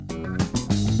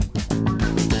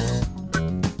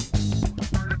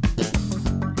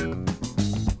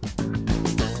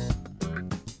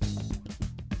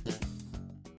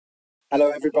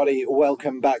Hello, everybody.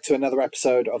 Welcome back to another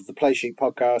episode of the Play Sheet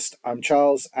podcast. I'm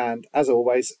Charles, and as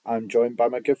always, I'm joined by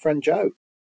my good friend Joe.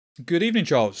 Good evening,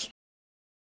 Charles.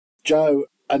 Joe,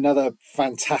 another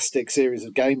fantastic series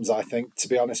of games, I think, to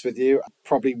be honest with you.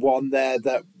 Probably one there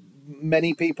that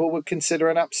many people would consider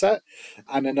an upset,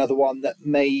 and another one that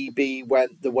maybe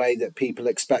went the way that people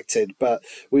expected. But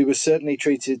we were certainly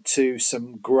treated to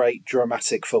some great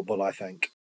dramatic football, I think.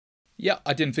 Yeah,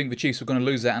 I didn't think the Chiefs were going to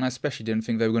lose that, and I especially didn't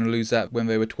think they were going to lose that when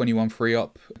they were 21-3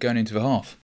 up going into the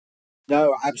half.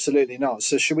 No, absolutely not.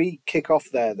 So should we kick off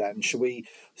there then? Should we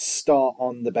start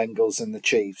on the Bengals and the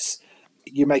Chiefs?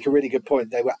 You make a really good point.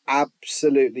 They were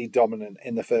absolutely dominant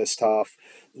in the first half.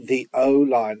 The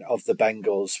O-line of the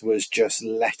Bengals was just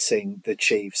letting the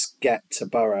Chiefs get to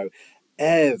Burrow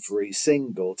every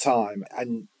single time.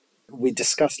 And we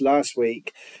discussed last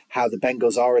week how the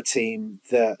Bengals are a team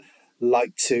that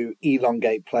like to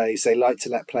elongate plays. They like to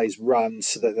let plays run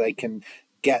so that they can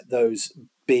get those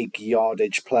big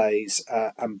yardage plays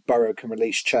and Burrow can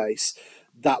release chase.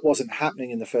 That wasn't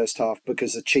happening in the first half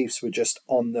because the Chiefs were just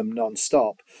on them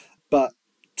non-stop. But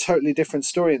totally different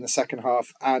story in the second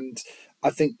half. And I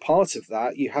think part of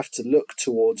that, you have to look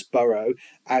towards Burrow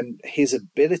and his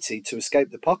ability to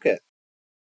escape the pocket.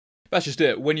 That's just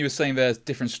it. When you were saying there's a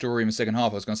different story in the second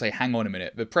half, I was going to say, hang on a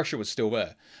minute. The pressure was still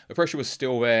there. The pressure was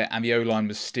still there, and the O-line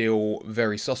was still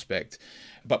very suspect.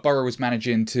 But Burrow was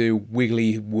managing to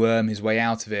wiggly worm his way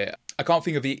out of it. I can't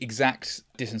think of the exact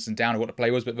distance and down of what the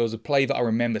play was, but there was a play that I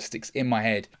remember sticks in my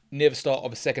head. Near the start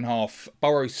of the second half,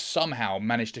 Burrow somehow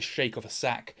managed to shake off a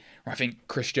sack. I think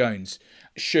Chris Jones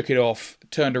shook it off,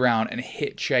 turned around and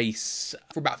hit Chase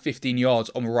for about 15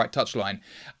 yards on the right touchline.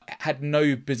 Had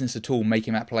no business at all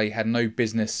making that play, had no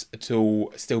business at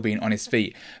all still being on his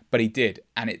feet, but he did.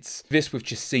 And it's this we've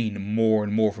just seen more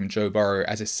and more from Joe Burrow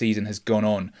as his season has gone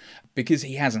on, because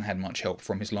he hasn't had much help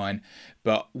from his line.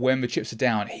 But when the chips are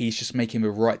down, he's just making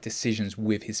the right decisions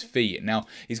with his feet. Now,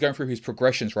 he's going through his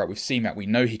progressions, right? We've seen that. We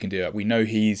know he can do it. We know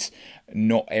he's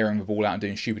not airing the ball out and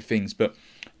doing stupid things. But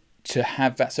to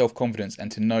have that self-confidence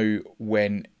and to know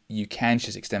when you can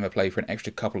just extend the play for an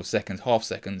extra couple of seconds, half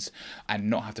seconds, and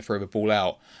not have to throw the ball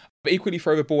out. But equally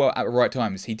throw the ball out at the right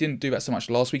times. He didn't do that so much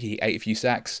last week. He ate a few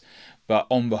sacks. But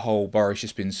on the whole, Burrow's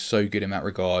just been so good in that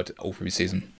regard all through the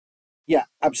season. Yeah,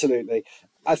 absolutely.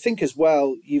 I think as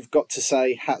well, you've got to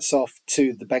say hats off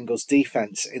to the Bengals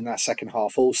defense in that second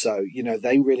half also. You know,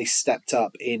 they really stepped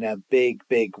up in a big,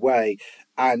 big way.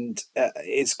 And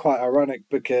it's quite ironic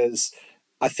because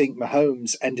I think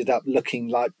Mahomes ended up looking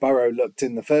like Burrow looked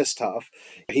in the first half.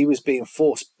 He was being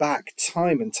forced back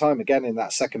time and time again in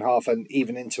that second half and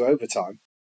even into overtime.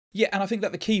 Yeah, and I think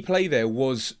that the key play there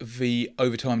was the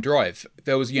overtime drive.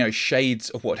 There was, shades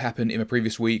of what happened in the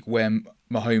previous week when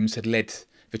Mahomes had led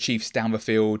the Chiefs down the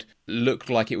field. Looked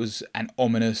like it was an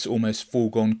ominous, almost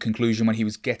foregone conclusion when he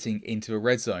was getting into the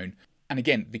red zone. And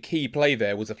again, the key play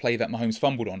there was a play that Mahomes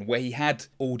fumbled on, where he had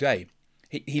all day.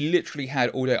 He literally had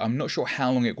all day. I'm not sure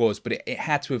how long it was, but it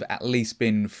had to have at least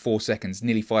been 4 seconds,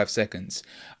 nearly 5 seconds.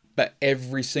 But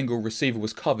every single receiver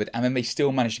was covered, and then they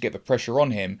still managed to get the pressure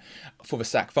on him for the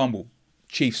sack fumble.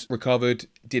 Chiefs recovered,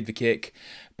 did the kick.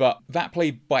 But that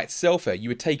play by itself there, you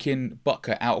were taking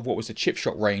Butker out of what was a chip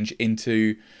shot range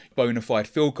into bona fide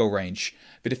field goal range.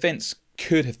 The defence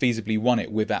could have feasibly won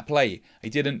it with that play. They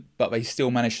didn't, but they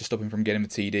still managed to stop him from getting the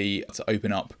TD to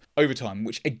open up overtime,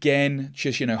 which again,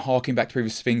 just, harking back to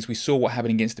previous things, we saw what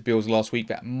happened against the Bills last week.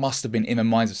 That must have been in the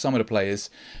minds of some of the players,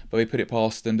 but they put it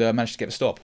past and managed to get the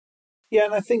stop. Yeah,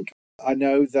 and I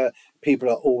know that people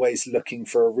are always looking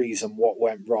for a reason what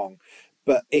went wrong,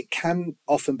 but it can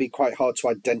often be quite hard to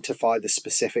identify the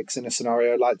specifics in a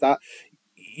scenario like that.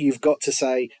 You've got to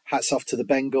say hats off to the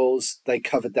Bengals. They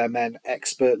covered their men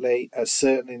expertly,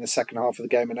 certainly in the second half of the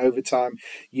game and overtime.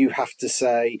 You have to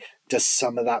say, does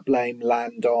some of that blame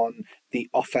land on the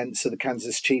offense of the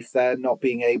Kansas Chiefs there, not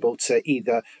being able to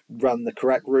either run the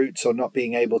correct routes or not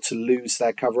being able to lose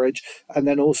their coverage? And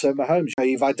then also Mahomes,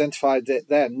 you've identified it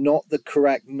there, not the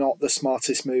correct, not the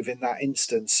smartest move in that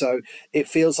instance. So it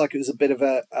feels like it was a bit of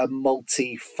a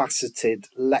multifaceted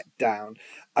letdown.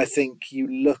 I think you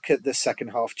look at the second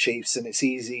half Chiefs and it's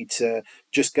easy to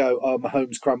just go, oh,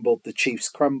 Mahomes crumbled, the Chiefs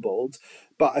crumbled.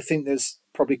 But I think there's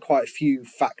probably quite a few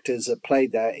factors at play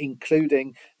there,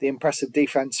 including the impressive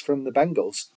defense from the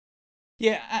Bengals.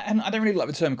 Yeah, and I don't really like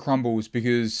the term crumbles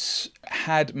because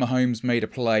had Mahomes made a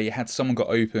play, had someone got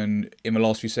open in the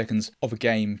last few seconds of a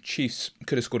game, Chiefs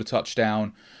could have scored a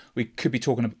touchdown. We could be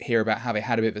talking here about how they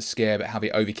had a bit of a scare, but how they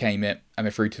overcame it and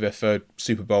they're through to their third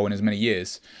Super Bowl in as many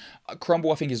years.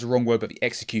 Crumble, I think, is the wrong word, but the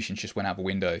execution just went out the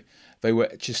window. They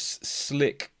were just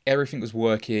slick. Everything was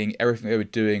working. Everything they were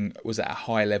doing was at a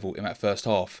high level in that first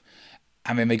half.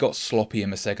 And then they got sloppy in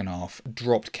the second half,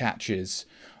 dropped catches.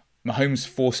 Mahomes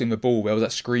forcing the ball. There was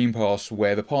that screen pass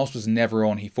where the pass was never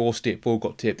on. He forced it, ball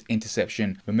got tipped,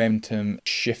 interception, momentum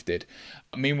shifted.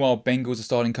 Meanwhile, Bengals are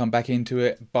starting to come back into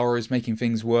it. Burrow's making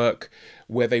things work.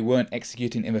 Where they weren't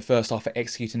executing in the first half, they're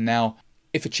executing now.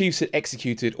 If the Chiefs had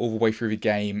executed all the way through the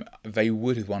game, they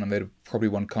would have won and they'd have probably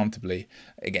won comfortably.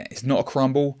 Again, it's not a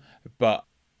crumble, but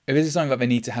this is something that they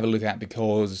need to have a look at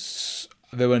because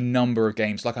there were a number of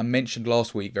games. Like I mentioned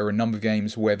last week, there were a number of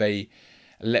games where they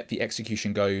let the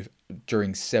execution go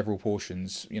during several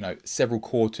portions. Several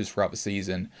quarters throughout the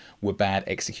season were bad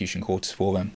execution quarters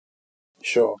for them.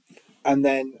 Sure. And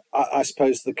then I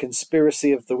suppose the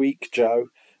conspiracy of the week, Joe,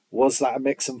 was that a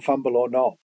mix and fumble or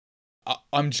not?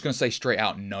 I'm just going to say straight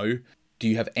out no. Do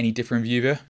you have any different view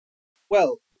there?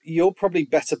 Well, you're probably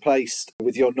better placed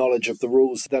with your knowledge of the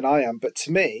rules than I am, but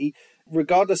to me,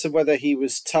 regardless of whether he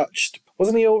was touched,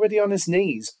 wasn't he already on his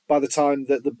knees by the time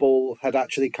that the ball had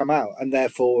actually come out, and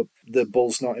therefore the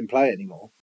ball's not in play anymore?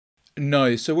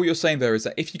 No, so what you're saying there is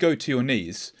that if you go to your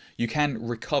knees, you can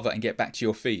recover and get back to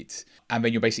your feet, and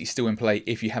then you're basically still in play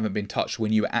if you haven't been touched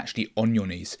when you were actually on your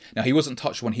knees. Now, he wasn't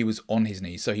touched when he was on his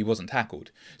knees, so he wasn't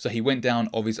tackled. So he went down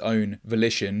of his own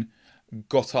volition,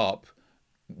 got up,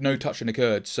 no touching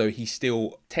occurred, so he's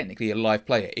still technically a live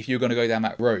player if you're going to go down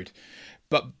that road.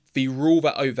 But the rule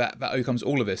that overcomes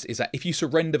all of this is that if you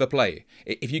surrender the play,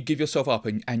 if you give yourself up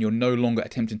and you're no longer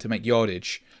attempting to make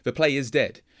yardage, the play is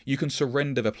dead. You can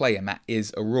surrender the play, and that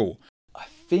is a rule. I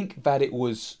think that it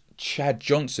was Chad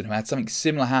Johnson who had something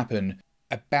similar happen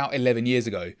about 11 years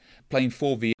ago, playing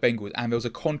for the Bengals, and there was a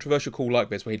controversial call like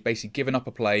this where he'd basically given up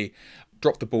a play,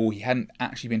 dropped the ball, he hadn't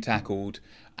actually been tackled,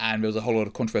 and there was a whole lot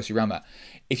of controversy around that.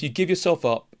 If you give yourself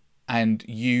up and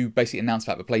you basically announce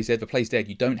that the play's dead,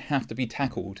 you don't have to be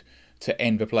tackled to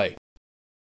end the play.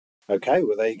 Okay,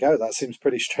 well, there you go. That seems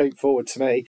pretty straightforward to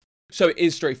me. So it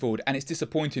is straightforward, and it's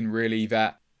disappointing, really,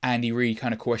 that Andy Reid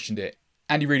kind of questioned it.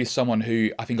 Andy Reid is someone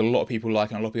who I think a lot of people like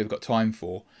and a lot of people have got time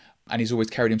for, and he's always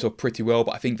carried himself pretty well,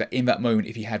 but I think that in that moment,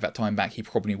 if he had that time back, he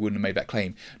probably wouldn't have made that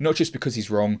claim. Not just because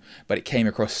he's wrong, but it came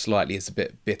across slightly as a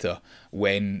bit bitter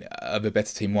when the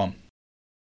better team won.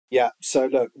 Yeah, so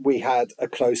look, we had a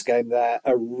close game there,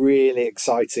 a really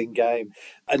exciting game,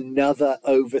 another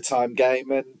overtime game,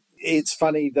 and it's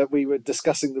funny that we were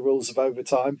discussing the rules of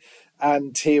overtime,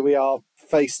 and here we are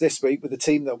faced this week with a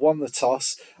team that won the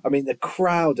toss. I mean, the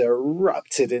crowd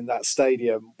erupted in that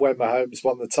stadium when Mahomes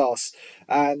won the toss,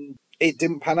 and it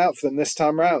didn't pan out for them this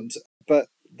time round. But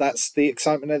that's the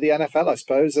excitement of the NFL, I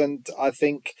suppose. And I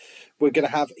think we're going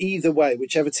to have either way,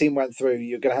 whichever team went through,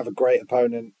 you're going to have a great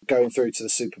opponent going through to the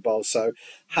Super Bowl. So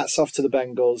hats off to the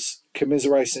Bengals,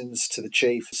 commiserations to the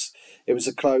Chiefs. It was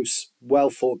a close,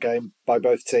 well-fought game by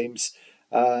both teams.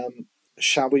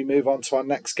 Shall we move on to our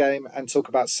next game and talk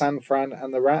about San Fran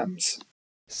and the Rams?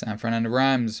 San Fran and the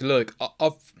Rams. Look,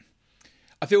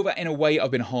 I feel that in a way I've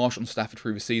been harsh on Stafford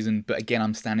through the season, but again,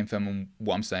 I'm standing firm on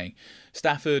what I'm saying.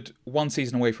 Stafford, one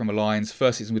season away from the Lions,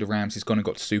 first season with the Rams, he's gone and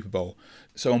got to Super Bowl.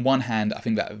 So on one hand, I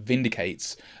think that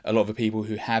vindicates a lot of the people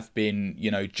who have been,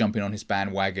 jumping on his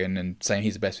bandwagon and saying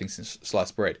he's the best thing since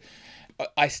sliced bread.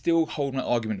 I still hold my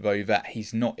argument, though, that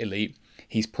he's not elite.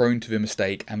 He's prone to the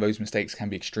mistake, and those mistakes can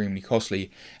be extremely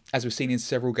costly, as we've seen in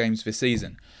several games this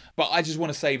season. But I just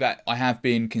want to say that I have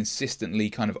been consistently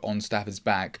kind of on Stafford's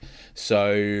back,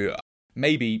 so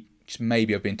maybe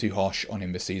I've been too harsh on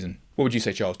him this season. What would you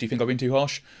say, Charles? Do you think I've been too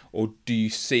harsh, or do you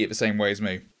see it the same way as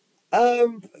me?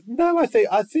 No, I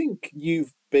think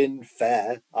you've been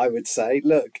fair, I would say.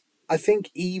 Look, I think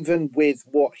even with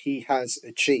what he has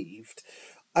achieved,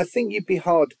 I think you'd be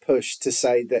hard pushed to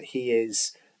say that he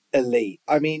is elite.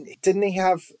 I mean, didn't he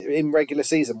have in regular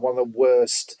season one of the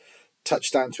worst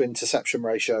touchdown to interception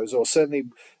ratios, or certainly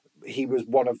he was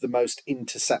one of the most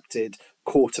intercepted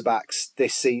quarterbacks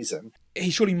this season? He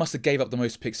surely must have gave up the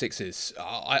most pick sixes.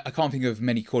 I can't think of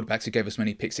many quarterbacks who gave us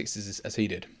many pick sixes as he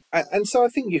did. And so I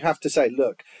think you have to say,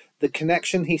 look, the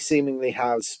connection he seemingly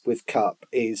has with Cup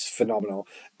is phenomenal.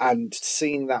 And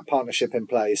seeing that partnership in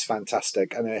play is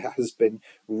fantastic. And it has been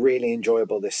really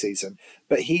enjoyable this season.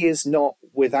 But he is not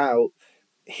without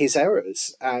his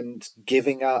errors and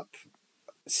giving up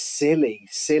silly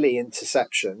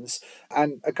interceptions.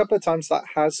 And a couple of times that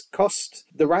has cost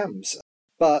the Rams.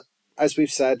 But as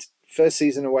we've said, first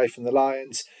season away from the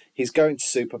Lions, he's going to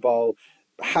Super Bowl.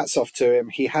 Hats off to him.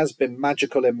 He has been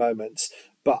magical in moments,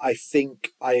 but I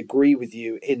think I agree with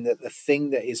you in that the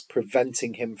thing that is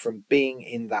preventing him from being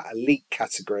in that elite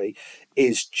category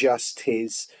is just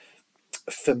his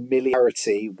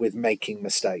familiarity with making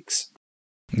mistakes.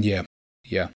 Yeah.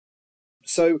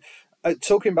 So,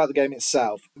 talking about the game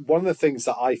itself, one of the things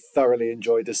that I thoroughly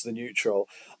enjoyed as the neutral,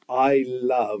 I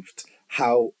loved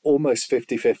how almost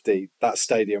 50-50 that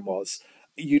stadium was.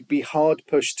 You'd be hard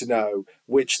pushed to know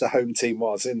which the home team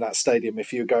was in that stadium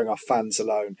if you were going off fans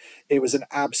alone. It was an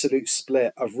absolute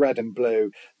split of red and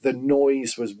blue. The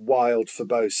noise was wild for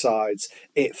both sides.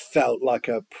 It felt like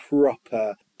a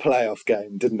proper playoff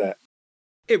game, didn't it?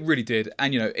 It really did.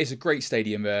 And, it's a great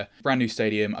stadium there. Brand new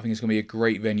stadium. I think it's going to be a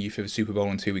great venue for the Super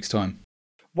Bowl in 2 weeks' time.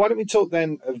 Why don't we talk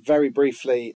then very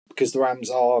briefly, because the Rams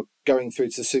are going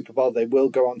through to the Super Bowl, they will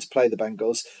go on to play the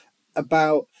Bengals,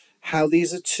 about how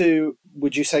these are two,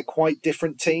 would you say, quite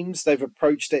different teams? They've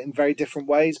approached it in very different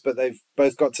ways, but they've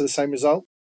both got to the same result?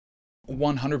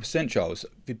 100%, Charles.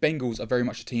 The Bengals are very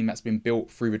much a team that's been built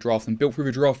through the draft and built through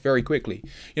the draft very quickly.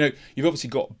 You've obviously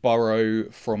got Burrow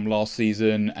from last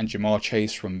season and Jamar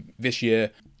Chase from this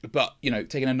year. But,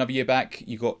 taking another year back,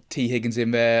 you've got T. Higgins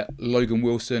in there, Logan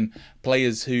Wilson,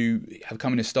 players who have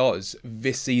come in as starters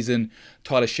this season.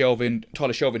 Tyler Shelvin,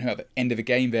 who at the end of the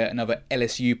game there, another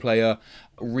LSU player,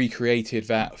 recreated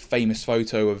that famous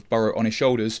photo of Burrow on his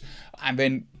shoulders. And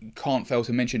then can't fail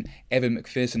to mention Evan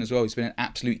McPherson as well, who's been an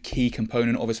absolute key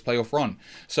component of his playoff run.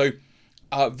 So,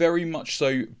 very much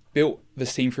so built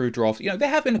this team through a draft. There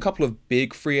have been a couple of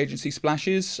big free agency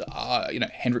splashes.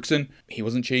 Hendrickson, he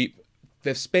wasn't cheap.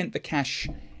 They've spent the cash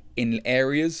in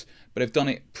areas, but they've done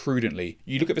it prudently.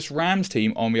 You look at this Rams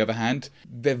team, on the other hand,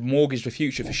 they've mortgaged the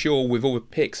future for sure with all the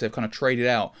picks they've kind of traded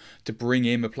out to bring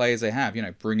in the players they have.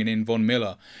 Bringing in Von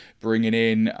Miller, bringing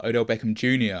in Odell Beckham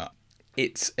Jr.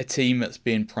 It's a team that's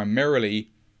been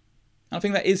primarily, I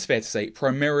think that is fair to say,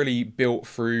 primarily built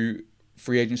through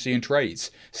free agency and trades.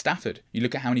 Stafford, you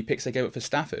look at how many picks they gave up for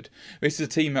Stafford. This is a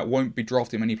team that won't be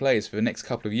drafting many players for the next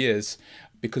couple of years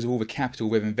because of all the capital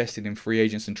we've invested in free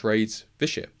agents and trades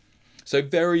this year. So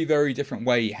very, very different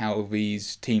way how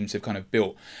these teams have kind of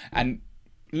built. And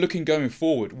looking going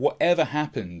forward, whatever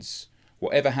happens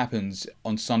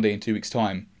on Sunday in 2 weeks'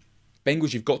 time,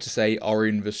 Bengals, you've got to say, are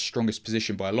in the strongest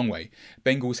position by a long way.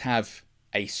 Bengals have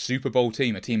a Super Bowl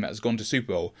team, a team that has gone to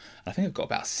Super Bowl. I think they've got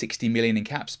about 60 million in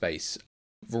cap space.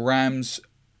 The Rams,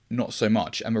 not so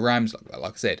much. And the Rams,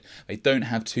 like I said, they don't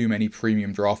have too many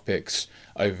premium draft picks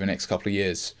over the next couple of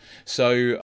years.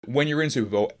 So when you're in Super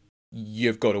Bowl,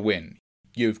 you've got to win.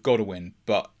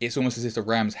 But it's almost as if the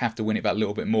Rams have to win it that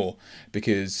little bit more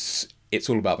because it's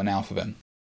all about the now for them.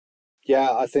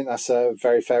 Yeah, I think that's a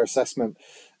very fair assessment.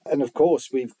 And of course,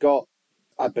 we've got,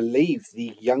 I believe,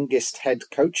 the youngest head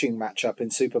coaching matchup in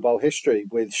Super Bowl history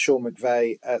with Sean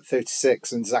McVay at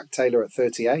 36 and Zach Taylor at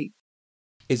 38.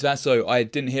 Is that so? I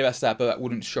didn't hear that stat, but that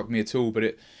wouldn't shock me at all. But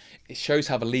it shows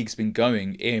how the league's been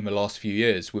going in the last few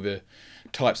years with the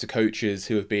types of coaches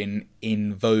who have been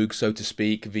in vogue, so to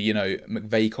speak, the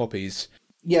McVay copies.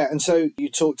 Yeah, and so you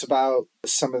talked about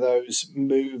some of those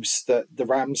moves that the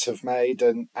Rams have made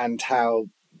and how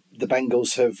the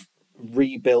Bengals have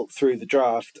rebuilt through the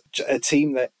draft. A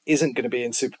team that isn't going to be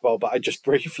in Super Bowl, but I just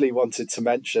briefly wanted to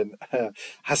mention,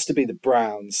 has to be the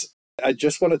Browns. I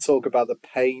just want to talk about the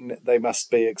pain they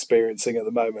must be experiencing at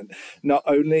the moment. Not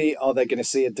only are they going to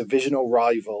see a divisional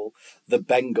rival, the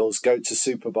Bengals, go to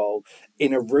Super Bowl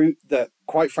in a route that,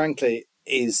 quite frankly,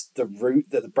 is the route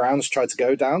that the Browns tried to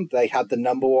go down. They had the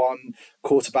number one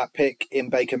quarterback pick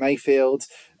in Baker Mayfield.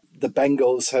 The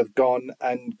Bengals have gone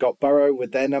and got Burrow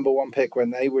with their number one pick when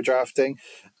they were drafting.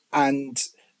 And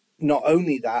not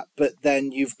only that, but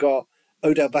then you've got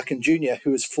Odell Beckham Jr.,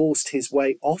 who has forced his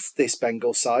way off this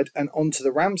Bengals side and onto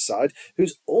the Rams side,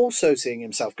 who's also seeing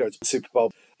himself go to the Super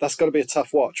Bowl. That's got to be a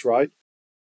tough watch, right?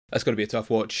 That's got to be a tough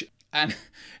watch. And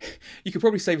you could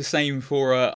probably say the same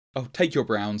for, I'll take your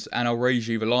Browns and I'll raise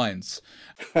you the Lions.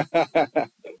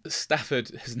 Stafford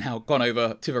has now gone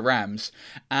over to the Rams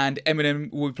and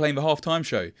Eminem will be playing the halftime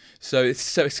show. So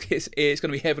it's going to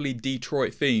be heavily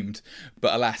Detroit themed,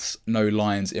 but alas, no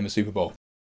Lions in the Super Bowl.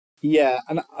 Yeah,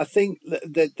 and I think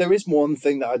that there is one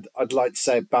thing that I'd like to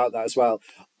say about that as well.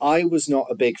 I was not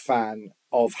a big fan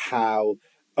of how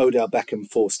Odell Beckham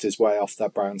forced his way off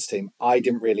that Browns team. I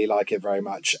didn't really like it very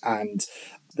much. And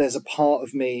there's a part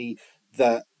of me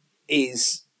that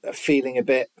is feeling a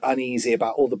bit uneasy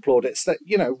about all the plaudits that,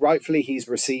 rightfully he's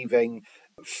receiving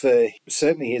for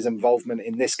certainly his involvement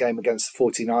in this game against the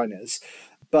 49ers.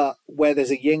 But where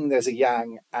there's a yin, there's a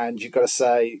yang, and you've got to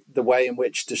say the way in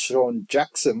which Deshaun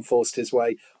Jackson forced his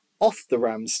way off the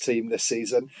Rams team this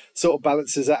season sort of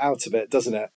balances it out a bit,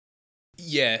 doesn't it?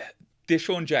 Yeah,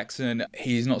 Deshaun Jackson,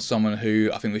 he's not someone who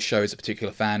I think this show is a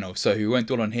particular fan of, so we won't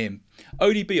dwell on him.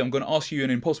 ODB, I'm going to ask you an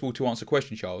impossible to answer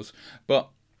question, Charles, but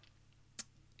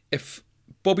if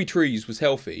Bobby Trees was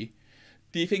healthy,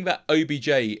 do you think that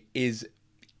OBJ is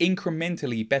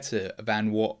incrementally better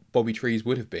than what Bobby Trees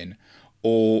would have been?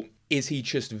 Or is he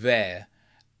just there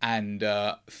and,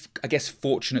 I guess,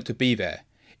 fortunate to be there?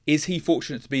 Is he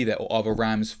fortunate to be there, or are the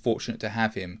Rams fortunate to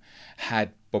have him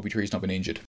had Bobby Trees not been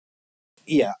injured?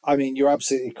 Yeah, I mean, you're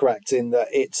absolutely correct in that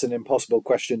it's an impossible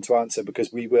question to answer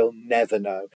because we will never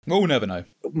know. We'll never know.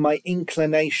 My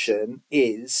inclination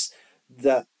is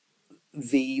that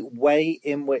the way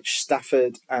in which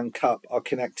Stafford and Cup are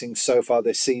connecting so far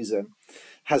this season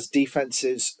has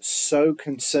defenses so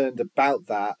concerned about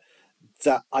that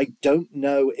I don't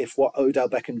know if what Odell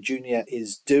Beckham Jr.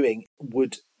 is doing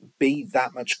would be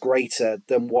that much greater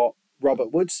than what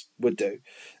Robert Woods would do.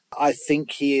 I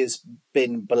think he has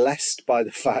been blessed by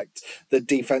the fact that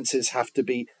defenses have to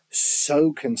be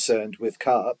so concerned with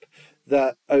Cup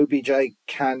that OBJ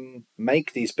can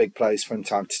make these big plays from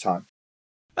time to time.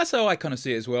 That's how I kind of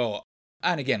see it as well.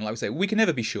 And again, like I say, we can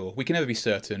never be sure. We can never be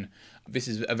certain. This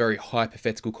is a very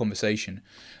hypothetical conversation.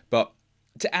 But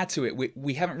to add to it,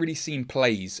 we haven't really seen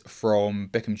plays from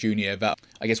Beckham Jr. that,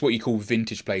 I guess, what you call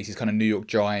vintage plays, his kind of New York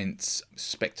Giants,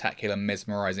 spectacular,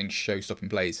 mesmerising, show-stopping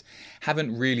plays.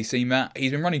 Haven't really seen that.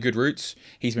 He's been running good routes.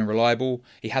 He's been reliable.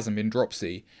 He hasn't been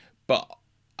dropsy. But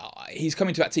he's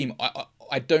coming to that team.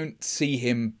 I don't see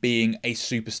him being a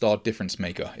superstar difference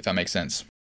maker, if that makes sense.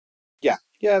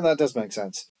 Yeah, that does make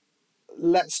sense.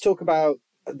 Let's talk about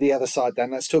the other side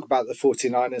then. Let's talk about the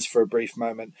 49ers for a brief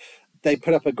moment. They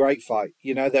put up a great fight.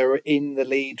 You know, they were in the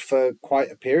lead for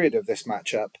quite a period of this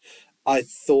matchup. I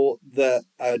thought that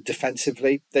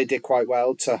defensively they did quite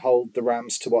well to hold the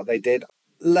Rams to what they did.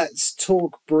 Let's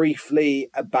talk briefly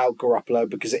about Garoppolo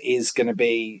because it is going to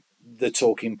be the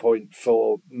talking point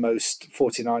for most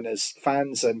 49ers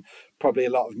fans and probably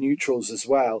a lot of neutrals as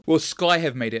well. Well, Sky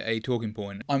have made it a talking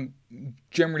point. I'm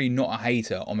generally not a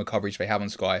hater on the coverage they have on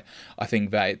Sky. I think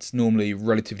that it's normally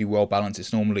relatively well balanced.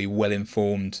 It's normally well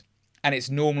informed, and it's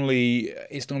normally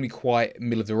quite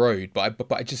middle of the road.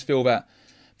 But I just feel that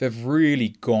they've really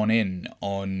gone in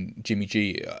on Jimmy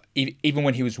G, even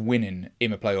when he was winning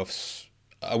in the playoffs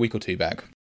a week or two back.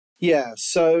 Yeah,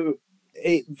 so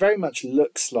it very much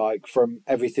looks like, from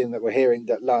everything that we're hearing,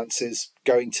 that Lance is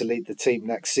going to lead the team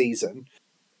next season.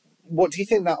 What do you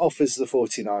think that offers the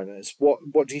 49ers?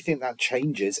 What do you think that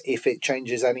changes, if it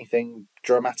changes anything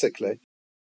dramatically?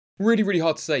 Really, really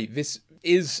hard to say. This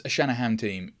is a Shanahan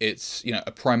team. It's,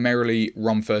 a primarily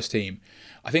run-first team.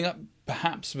 I think that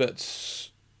perhaps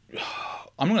that's...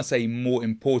 I'm not going to say more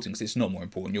important because it's not more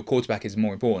important. Your quarterback is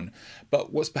more important.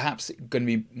 But what's perhaps going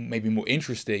to be maybe more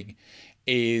interesting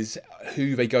is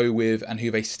who they go with and who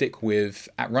they stick with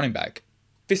at running back.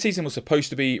 This season was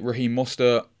supposed to be Raheem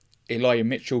Mostert. Elijah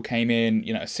Mitchell came in,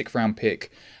 a 6th round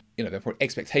pick. There are probably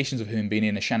expectations of him being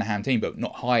in a Shanahan team, but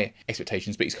not high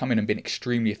expectations. But he's come in and been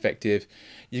extremely effective.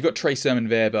 You've got Trey Sermon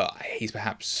there, but he's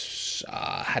perhaps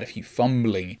had a few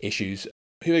fumbling issues.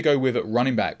 Who they go with at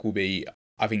running back will be,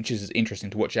 I think, just as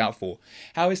interesting to watch out for.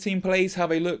 How his team plays, how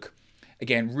they look,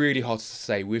 again, really hard to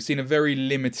say. We've seen a very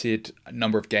limited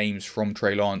number of games from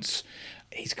Trey Lance.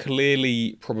 He's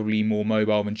clearly probably more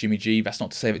mobile than Jimmy G. That's not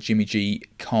to say that Jimmy G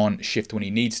can't shift when he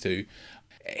needs to.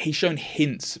 He's shown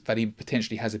hints that he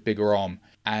potentially has a bigger arm.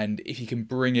 And if you can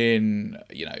bring in,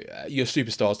 your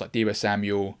superstars like Deebo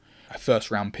Samuel, a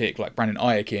 1st round pick like Brandon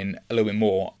Ayuk in a little bit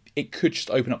more, it could just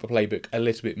open up the playbook a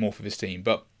little bit more for this team.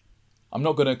 But I'm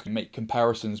not going to make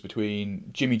comparisons between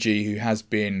Jimmy G, who has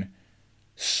been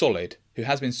solid if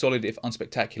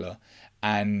unspectacular,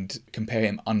 and compare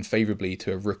him unfavourably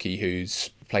to a rookie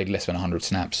who's played less than 100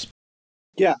 snaps.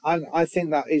 Yeah, and I think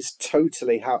that is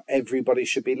totally how everybody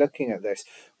should be looking at this.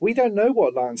 We don't know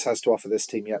what Lance has to offer this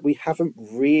team yet. We haven't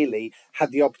really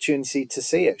had the opportunity to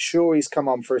see it. Sure, he's come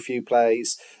on for a few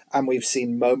plays and we've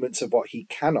seen moments of what he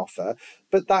can offer,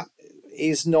 but that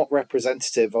is not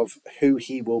representative of who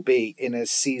he will be in a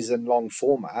season-long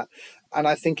format. And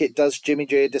I think it does Jimmy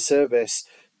G a disservice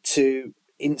to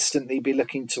instantly be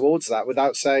looking towards that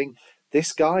without saying,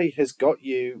 this guy has got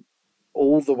you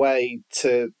all the way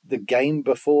to the game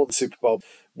before the Super Bowl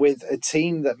with a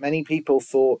team that many people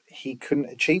thought he couldn't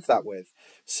achieve that with.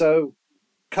 So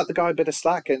cut the guy a bit of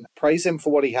slack and praise him for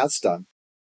what he has done.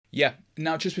 Yeah.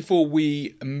 Now, just before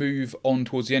we move on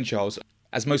towards the end, Charles,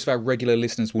 As most of our regular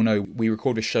listeners will know, we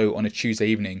record a show on a Tuesday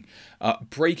evening.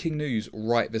 Breaking news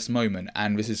right this moment,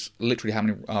 and this is literally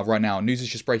happening right now. News is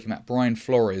just breaking that Brian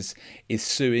Flores is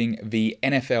suing the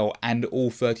NFL and all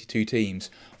 32 teams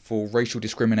for racial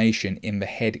discrimination in the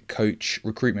head coach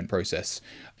recruitment process.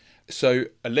 So,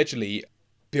 allegedly,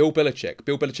 Bill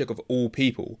Belichick of all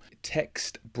people,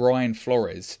 text Brian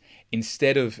Flores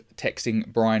instead of texting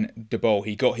Brian DeBoll.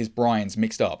 He got his Brians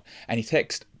mixed up, and he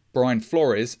texted Brian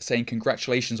Flores saying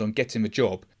congratulations on getting the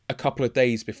job a couple of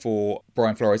days before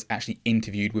Brian Flores actually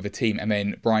interviewed with a team, and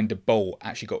then Brian DeBoll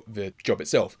actually got the job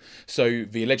itself. So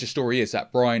the alleged story is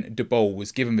that Brian DeBoll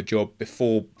was given the job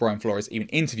before Brian Flores even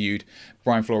interviewed.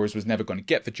 Brian Flores was never going to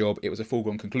get the job. It was a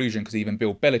foregone conclusion because even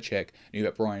Bill Belichick knew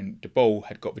that Brian DeBoll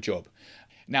had got the job.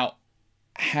 Now,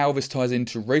 how this ties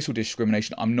into racial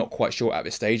discrimination, I'm not quite sure at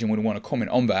this stage and wouldn't want to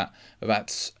comment on that, but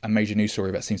that's a major news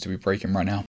story that seems to be breaking right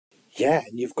now. Yeah,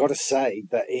 and you've got to say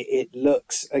that it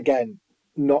looks, again,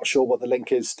 not sure what the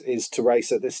link is to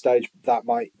race at this stage. That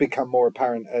might become more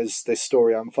apparent as this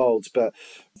story unfolds. But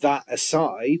that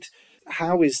aside,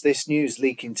 how is this news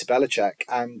leaking to Belichick,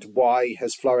 and why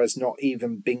has Flores not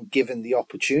even been given the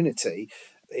opportunity?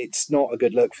 It's not a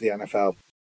good look for the NFL.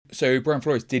 So Brian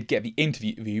Flores did get the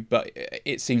interview, but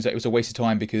it seems like it was a waste of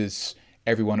time because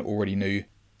everyone already knew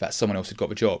that someone else had got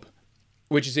the job.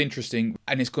 Which is interesting,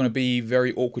 and it's going to be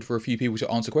very awkward for a few people to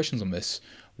answer questions on this.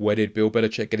 Where did Bill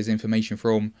Belichick get his information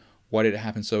from? Why did it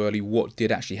happen so early? What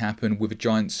did actually happen with the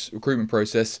Giants recruitment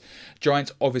process?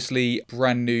 Giants, obviously,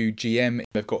 brand new GM.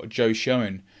 They've got Joe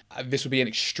Schoen. This would be an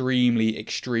extremely,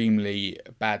 extremely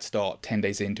bad start 10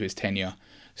 days into his tenure.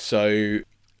 So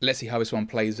let's see how this one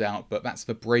plays out. But that's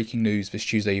the breaking news this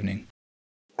Tuesday evening.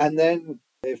 And then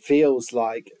it feels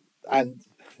like, and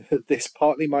this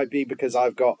partly might be because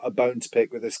I've got a bone to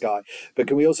pick with this guy, but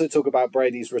can we also talk about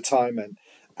Brady's retirement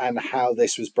and how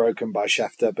this was broken by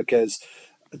Schefter? Because,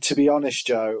 to be honest,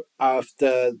 Joe,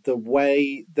 after the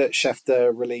way that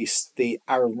Schefter released the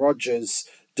Aaron Rodgers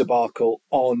debacle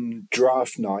on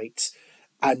draft night,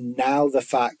 and now the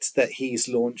fact that he's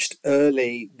launched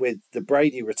early with the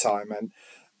Brady retirement,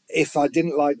 if I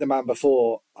didn't like the man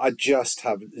before, I just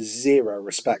have zero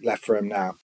respect left for him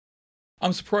now.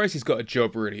 I'm surprised he's got a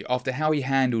job, really, after how he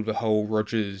handled the whole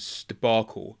Rodgers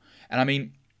debacle. And I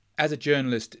mean, as a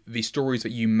journalist, the stories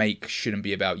that you make shouldn't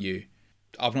be about you.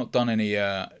 I've not done any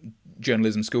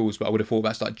journalism schools, but I would have thought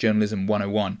that's like journalism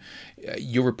 101.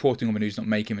 You're reporting on the news, not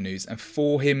making the news. And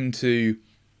for him to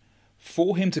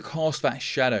cast that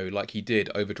shadow like he did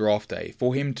over draft day,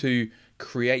 for him to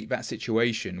create that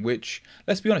situation, which,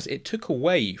 let's be honest, it took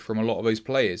away from a lot of those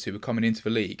players who were coming into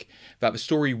the league, that the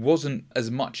story wasn't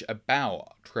as much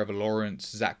about Trevor Lawrence,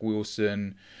 Zach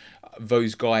Wilson,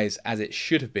 those guys as it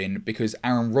should have been, because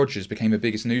Aaron Rodgers became the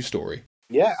biggest news story.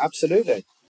 Yeah, absolutely.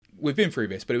 We've been through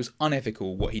this, but it was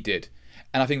unethical what he did.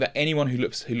 And I think that anyone who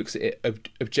looks at it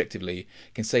objectively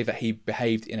can say that he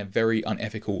behaved in a very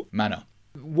unethical manner.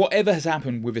 Whatever has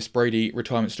happened with this Brady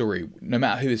retirement story, no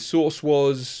matter who his source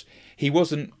was, he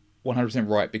wasn't 100%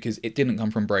 right because it didn't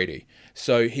come from Brady.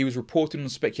 So he was reporting on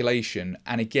speculation.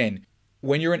 And again,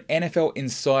 when you're an NFL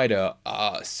insider,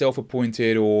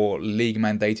 self-appointed or league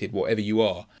mandated, whatever you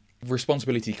are,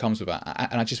 responsibility comes with that.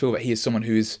 And I just feel that he is someone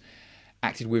who has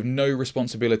acted with no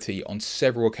responsibility on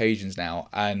several occasions now.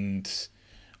 And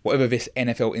whatever this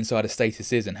NFL insider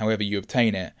status is and however you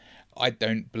obtain it, I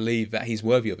don't believe that he's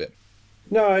worthy of it.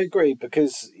 No, I agree,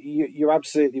 because you're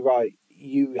absolutely right.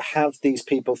 You have these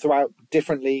people throughout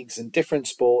different leagues and different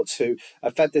sports who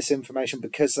are fed this information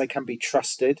because they can be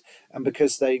trusted and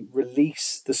because they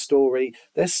release the story.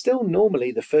 They're still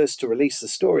normally the first to release the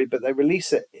story, but they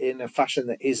release it in a fashion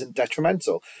that isn't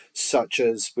detrimental, such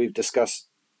as we've discussed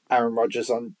Aaron Rodgers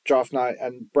on draft night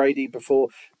and Brady before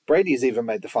Brady's even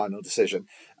made the final decision.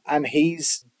 And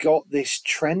he's got this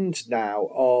trend now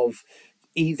of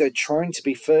either trying to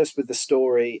be first with the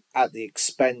story at the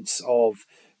expense of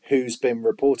who's been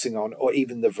reporting on, or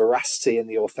even the veracity and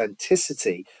the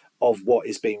authenticity of what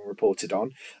is being reported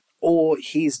on, or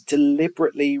he's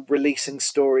deliberately releasing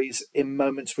stories in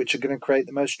moments which are going to create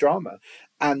the most drama.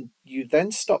 And you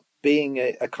then stop being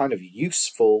a kind of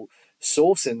useful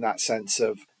source in that sense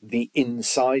of the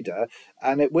insider.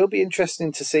 And it will be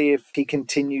interesting to see if he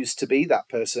continues to be that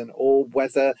person, or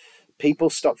whether people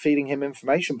stop feeding him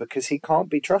information because he can't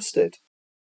be trusted.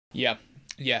 Yeah.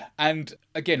 And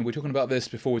again, we're talking about this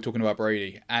before we're talking about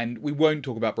Brady. And we won't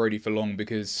talk about Brady for long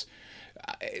because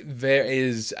there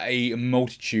is a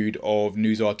multitude of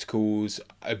news articles,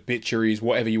 obituaries,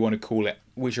 whatever you want to call it,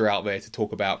 which are out there to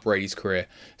talk about Brady's career.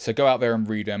 So go out there and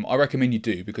read them. I recommend you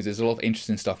do, because there's a lot of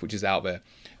interesting stuff which is out there.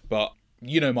 But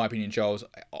You know my opinion, Charles.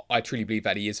 I truly believe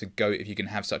that he is the GOAT, if you can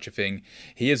have such a thing.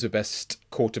 He is the best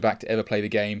quarterback to ever play the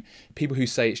game. People who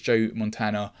say it's Joe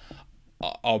Montana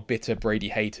are bitter Brady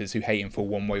haters who hate him for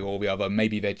one way or the other.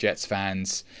 Maybe they're Jets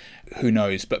fans. Who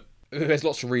knows? But there's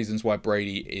lots of reasons why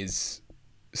Brady is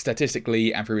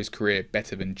statistically and through his career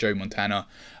better than Joe Montana.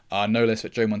 No less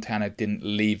that Joe Montana didn't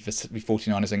leave the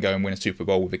 49ers and go and win a Super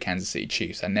Bowl with the Kansas City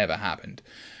Chiefs. That never happened.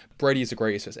 Brady is the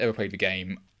greatest that's ever played the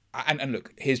game. And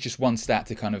look, here's just one stat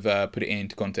to kind of put it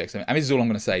into context. And this is all I'm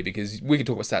going to say, because we can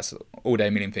talk about stats all day,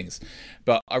 a million things.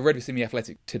 But I read this in The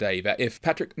Athletic today that if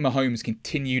Patrick Mahomes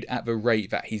continued at the rate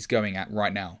that he's going at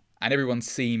right now, and everyone's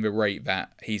seen the rate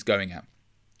that he's going at,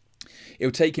 it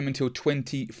will take him until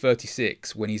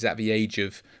 2036, when he's at the age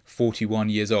of 41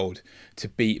 years old, to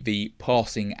beat the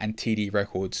passing and TD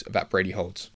records that Brady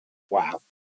holds. Wow.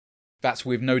 That's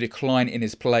with no decline in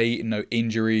his play, no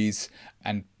injuries,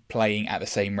 and playing at the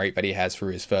same rate that he has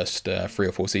through his first 3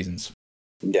 or 4 seasons.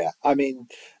 Yeah, I mean,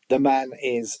 the man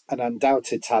is an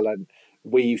undoubted talent.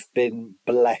 We've been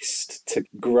blessed to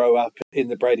grow up in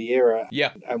the Brady era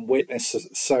and witness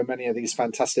so many of these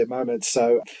fantastic moments.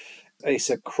 So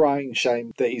it's a crying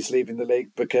shame that he's leaving the league,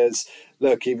 because,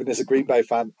 look, even as a Green Bay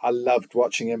fan, I loved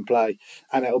watching him play,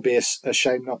 and it'll be a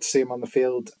shame not to see him on the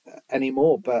field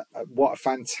anymore. But what a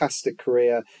fantastic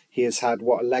career he has had,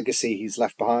 what a legacy he's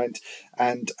left behind,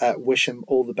 and wish him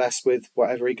all the best with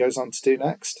whatever he goes on to do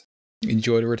next.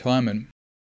 Enjoy the retirement.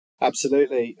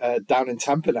 Absolutely. Down in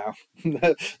Tampa now.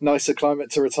 Nicer climate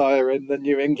to retire in than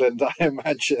New England, I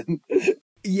imagine.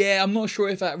 Yeah, I'm not sure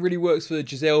if that really works for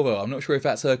Giselle, though. I'm not sure if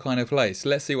that's her kind of place.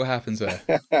 Let's see what happens there.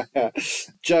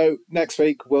 Joe, next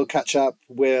week we'll catch up.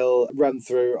 We'll run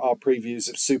through our previews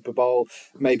of Super Bowl,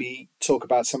 maybe talk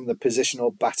about some of the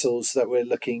positional battles that we're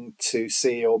looking to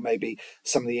see, or maybe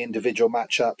some of the individual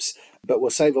matchups. But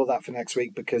we'll save all that for next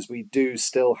week, because we do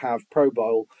still have Pro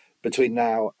Bowl between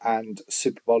now and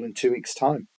Super Bowl in 2 weeks'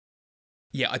 time.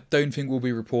 Yeah, I don't think we'll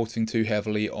be reporting too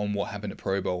heavily on what happened at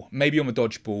Pro Bowl. Maybe on the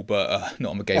dodgeball, but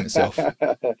not on the game itself.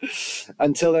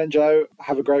 Until then, Joe,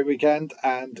 have a great weekend,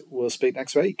 and we'll speak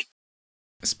next week.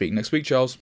 Speak next week,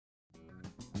 Charles.